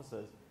 14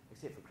 offices,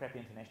 except for crappy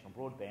international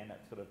broadband,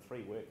 that sort of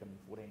 3 work and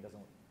 14 doesn't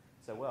work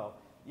so well.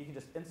 You can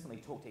just instantly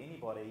talk to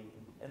anybody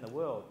in the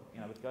world,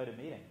 you know, with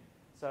GoToMeeting.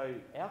 So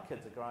our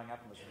kids are growing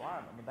up in this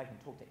environment and they can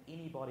talk to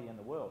anybody in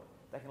the world.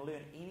 They can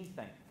learn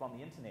anything from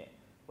the internet.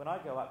 When I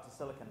go up to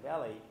Silicon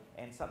Valley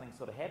and something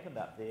sort of happened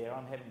up there,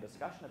 I'm having a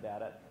discussion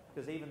about it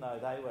because even though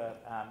they were,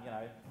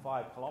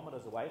 5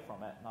 kilometres away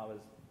from it and I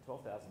was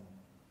 12,000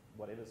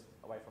 whatever's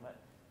away from it,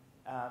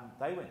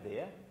 they weren't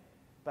there,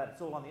 but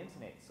it's all on the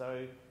internet.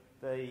 So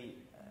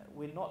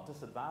we're not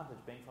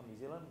disadvantaged being from New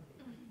Zealand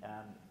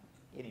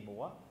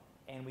anymore,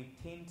 and we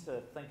tend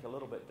to think a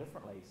little bit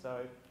differently.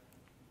 So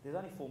there's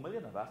only 4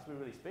 million of us. We're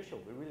really special.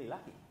 We're really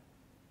lucky.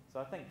 So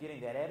I think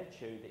getting that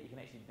attitude that you can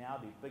actually now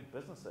do big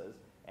businesses,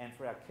 and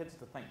for our kids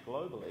to think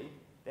globally,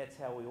 that's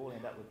how we all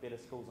end up with better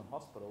schools and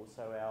hospitals.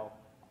 So our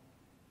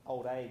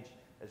old age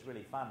is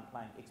really fun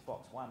playing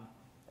Xbox One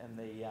in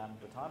the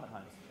retirement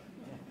homes.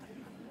 Yeah.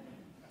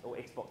 Or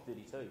Xbox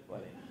 32 by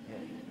then.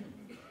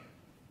 Yeah.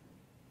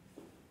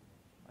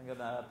 I'm going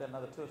to have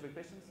another 2 or 3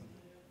 questions.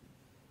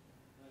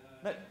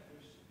 No. What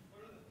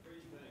are the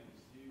 3 things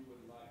you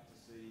would like to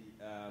see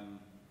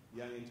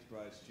young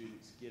enterprise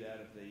students get out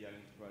of their young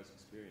enterprise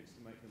experience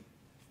to make them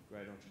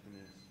great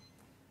entrepreneurs?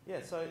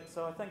 Yeah,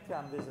 so I think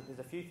there's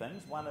a few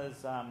things. One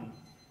is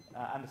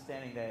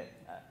understanding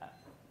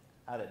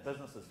that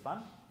business is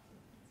fun.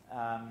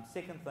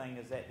 Second thing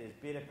is that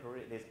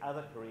there's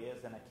other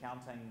careers in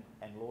accounting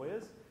and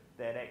lawyers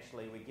that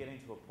actually we're getting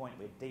to a point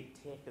where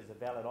deep tech is a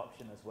valid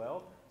option as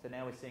well. So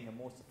now we're seeing a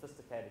more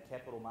sophisticated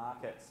capital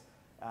markets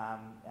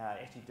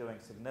actually doing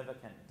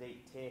significant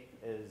deep tech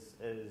is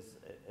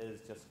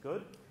just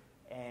good.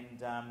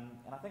 And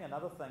I think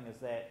another thing is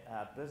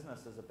that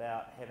business is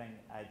about having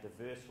a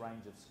diverse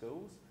range of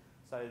skills.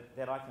 So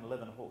that I can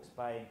live in Hawke's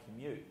Bay and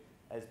commute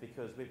is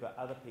because we've got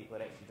other people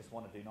that actually just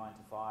want to do 9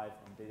 to 5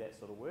 and do that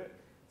sort of work.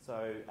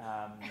 So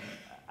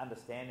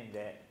understanding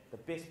that the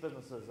best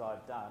businesses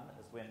I've done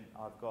is when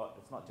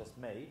it's not just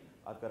me,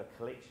 I've got a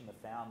collection of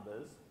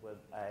founders with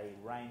a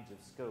range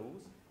of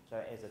skills.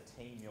 So as a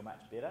team, you're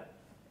much better.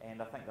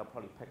 And I think they'll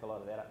probably pick a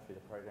lot of that up through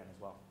the program as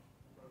well.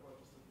 Just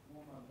a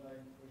more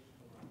mundane question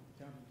for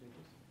accounting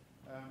teachers.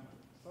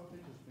 Some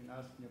teachers have been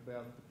asking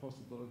about the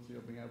possibility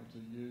of being able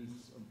to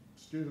use a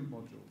student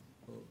module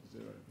for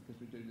Xero,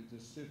 because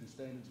there's certain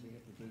standards we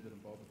have to do that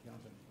involve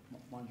accounting.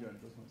 Mind your own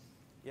business.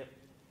 Yep.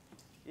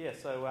 Yeah,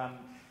 so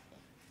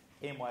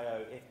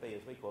MYOFB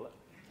as we call it.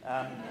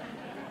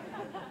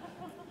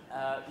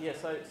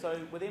 So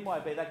with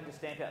MYOB they can just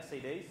stamp out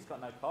CDs, it's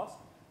got no cost.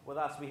 With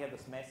us we have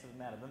this massive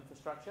amount of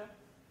infrastructure.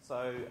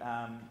 So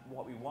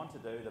what we want to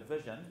do, the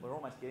vision, we're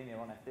almost getting there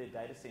on our third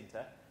data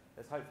centre,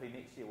 is hopefully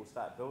next year we'll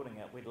start building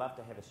it. We'd love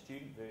to have a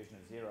student version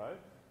of Xero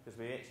because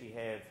we actually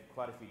have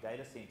quite a few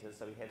data centres,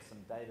 so we have some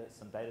data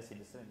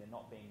centres sitting there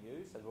not being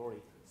used. So we've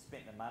already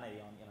spent the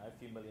money on a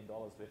few $1 million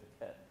worth of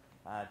kit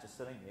just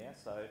sitting there.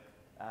 So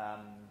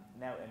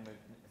now,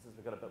 since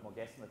we've got a bit more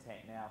gas in the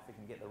tank now, if we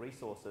can get the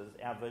resources,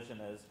 our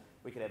vision is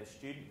we could have a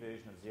student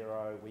version of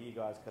Xero where you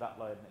guys could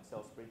upload an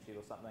Excel spreadsheet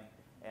or something,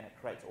 and it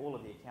creates all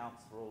of the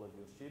accounts for all of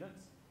your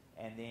students.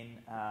 And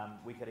then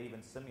we could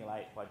even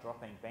simulate by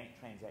dropping bank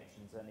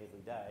transactions in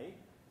every day,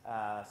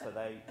 so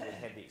they would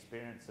have the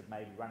experience of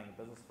maybe running a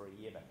business for a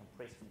year but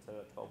compressed into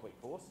a 12-week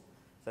course.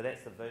 So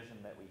that's the vision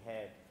that we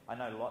have. I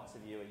know lots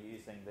of you are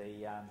using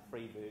the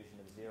free version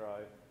of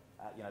Xero,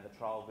 the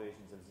trial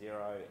versions of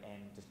Xero,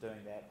 and just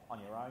doing that on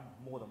your own.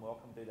 More than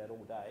welcome, do that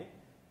all day.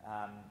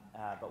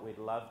 But we'd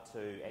love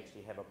to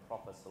actually have a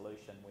proper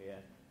solution where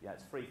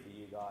it's free for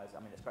you guys. I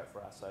mean, it's great for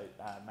us, so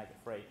make it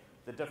free.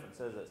 The difference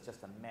is it's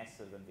just a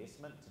massive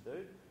investment to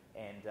do,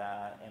 and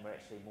we're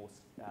actually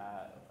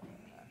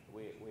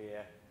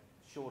we're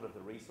short of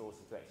the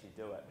resources to actually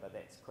do it, but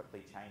that's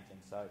quickly changing.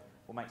 So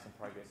we'll make some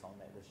progress on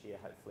that this year,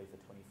 hopefully for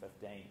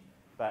 2015.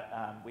 But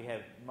we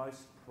have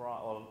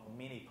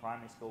many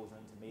primary schools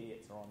and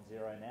intermediates are on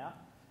Xero now,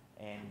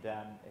 and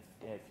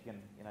if you can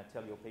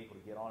tell your people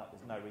to get on it,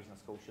 there's no reason a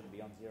school shouldn't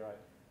be on Xero.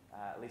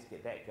 At least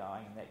get that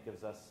going, and that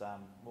gives us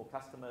more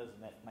customers,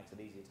 and that makes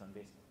it easier to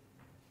invest.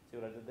 See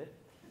what I did there?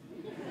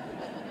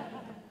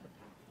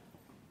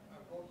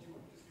 Rod, do you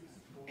want to just give us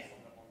some thoughts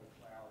on the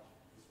cloud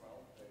as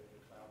well, the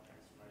cloud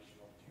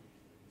transformation opportunity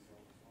that you saw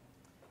as well?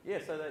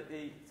 Yeah. So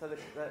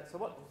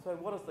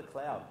what is the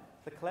cloud?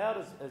 The cloud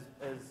is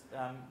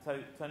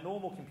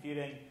normal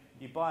computing.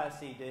 You buy a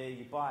CD,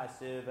 you buy a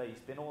server, you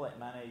spend all that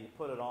money, you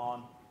put it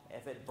on.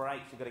 If it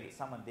breaks, you've got to get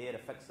someone there to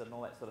fix it and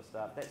all that sort of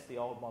stuff. That's the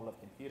old model of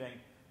computing.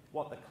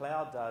 What the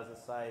cloud does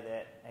is say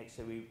that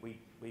actually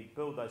we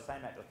build those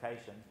same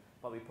applications,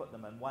 but we put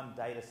them in one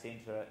data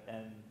center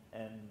in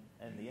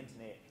the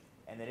internet,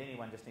 and that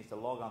anyone just needs to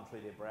log on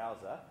through their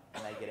browser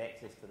and they get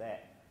access to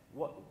that.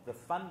 What the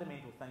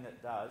fundamental thing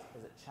it does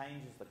is it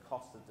changes the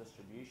cost of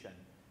distribution.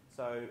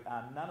 So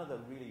none of the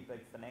really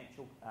big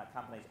financial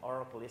companies,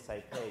 Oracle,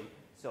 SAP,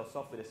 sell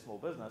software to small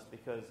business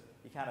because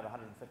you can't have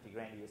 150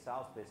 grand a year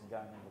salesperson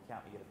going in the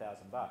account and you get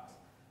 $1,000.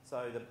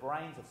 So the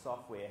brains of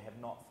software have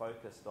not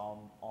focused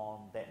on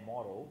that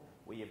model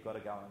where you've got to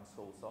go and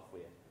install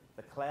software.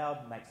 The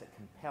cloud makes it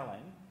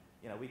compelling.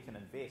 We can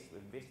invest.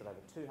 We've invested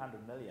over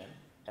 200 million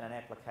in an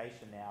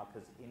application now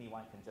because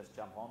anyone can just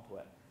jump onto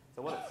it.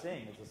 So what it's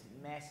seeing is this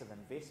massive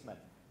investment,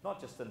 not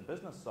just in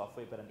business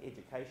software, but in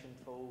education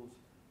tools.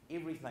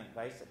 Everything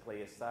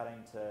basically is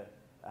starting to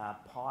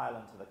pile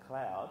into the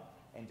cloud,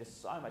 and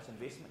just so much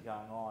investment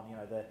going on.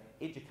 The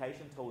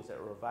education tools that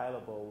were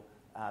available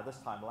this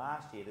time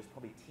last year, there's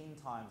probably 10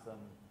 times them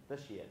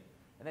this year.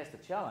 And that's the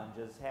challenge,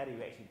 is how do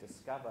you actually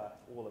discover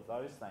all of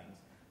those things?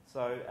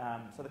 So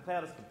the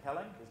cloud is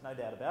compelling, there's no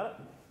doubt about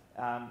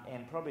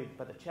it.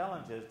 But the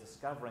challenge is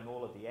discovering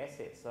all of the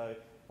assets. So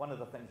one of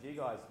the things you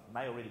guys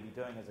may already be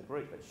doing as a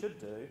group, but should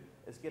do,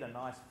 is get a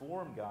nice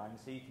forum going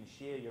so you can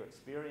share your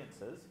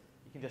experiences.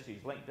 You can just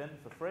use LinkedIn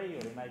for free,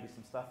 or there may be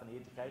some stuff in the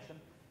education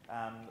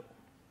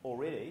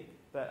already.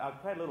 But I'll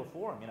create a little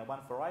forum, one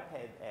for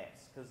iPad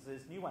apps, because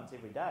there's new ones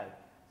every day.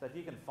 So if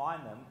you can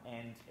find them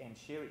and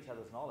share each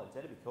other's knowledge,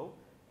 that'd be cool.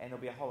 And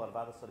there'll be a whole lot of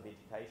other sort of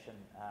education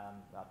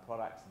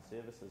products and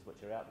services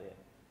which are out there.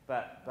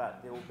 But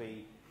there will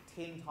be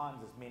 10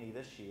 times as many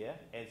this year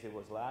as there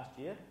was last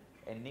year,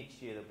 and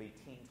next year there'll be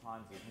 10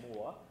 times as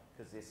more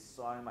because there's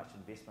so much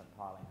investment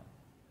piling in.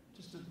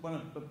 Just part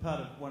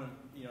of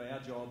our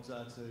jobs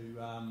are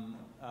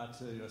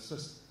to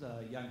assist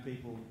young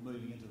people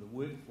moving into the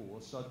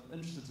workforce. So I'm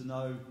interested to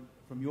know,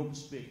 from your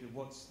perspective,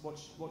 what's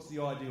the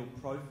ideal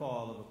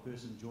profile of a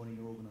person joining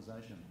your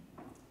organisation?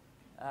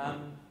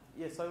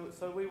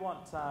 So we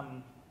want.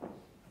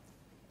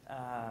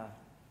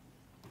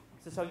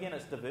 So again,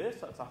 it's diverse.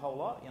 So it's a whole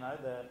lot.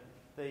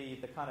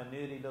 The kind of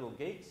nerdy little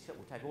geeks.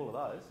 We'll take all of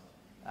those.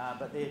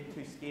 But they're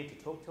too scared to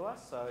talk to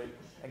us, so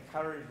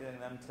encouraging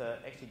them to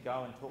actually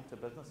go and talk to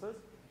businesses.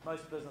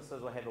 Most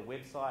businesses will have a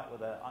website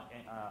with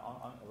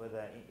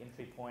an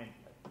entry point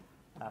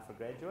for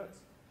graduates.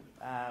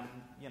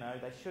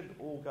 They should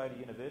all go to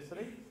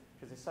university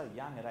because they're so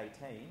young at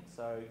 18.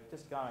 So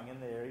just going in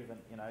there, even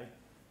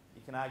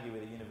you can argue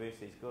whether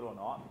university is good or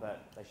not,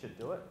 but they should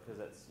do it because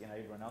it's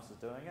everyone else is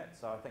doing it.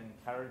 So I think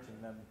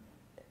encouraging them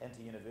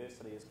into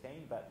university is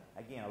keen, but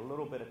again, a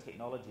little bit of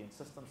technology and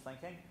systems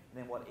thinking, and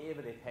then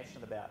whatever they're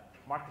passionate about.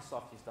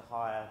 Microsoft used to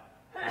hire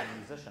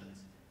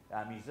musicians.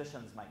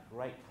 Musicians make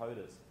great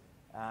coders.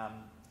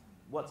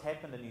 What's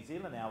happened in New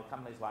Zealand now with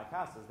companies like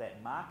us is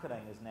that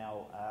marketing is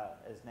now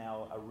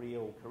a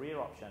real career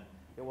option.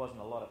 There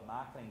wasn't a lot of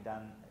marketing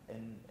done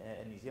in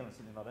New Zealand,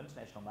 certainly not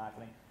international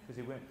marketing,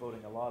 because we weren't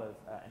building a lot of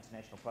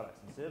international products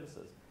and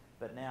services.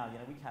 But now,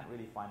 we can't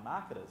really find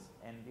marketers,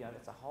 and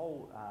that's a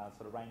whole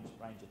sort of range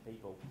of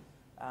people.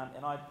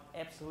 And I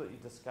absolutely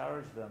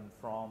discourage them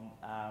from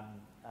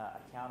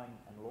accounting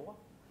and law.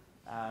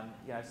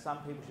 Some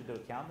people should do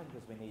accounting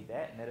because we need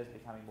that, and that is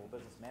becoming more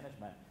business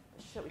management.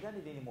 But shit, we don't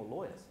need any more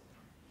lawyers.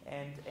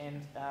 And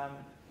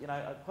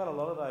quite a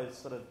lot of those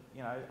sort of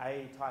type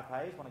A's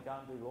want to go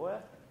and do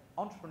lawyer.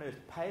 Entrepreneurs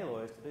pay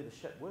lawyers to do the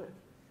shit work.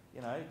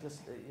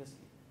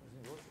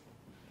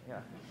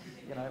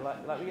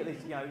 Like we get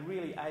these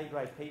really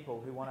A-grade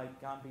people who want to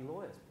go and be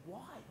lawyers.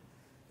 Why?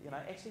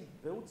 Actually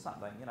build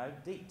something.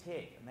 Deep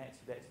tech, and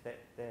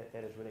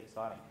that is really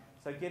exciting.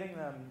 So getting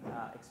them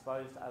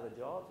exposed to other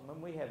jobs. And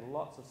when we have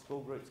lots of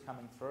school groups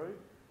coming through,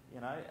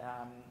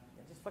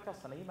 just flick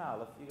us an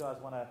email if you guys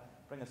want to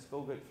bring a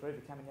school group through. If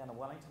you're coming down to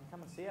Wellington,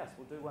 come and see us.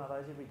 We'll do one of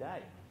those every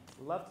day.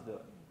 We'd love to do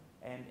it.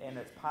 And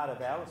it's part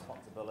of our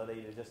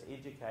responsibility to just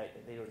educate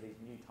that there are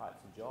these new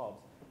types of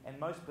jobs. And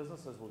most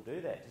businesses will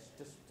do that.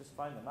 Just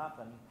phone them up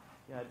and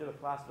do a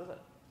class visit.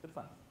 Good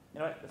fun.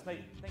 Anyway, that's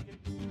me. Thank you.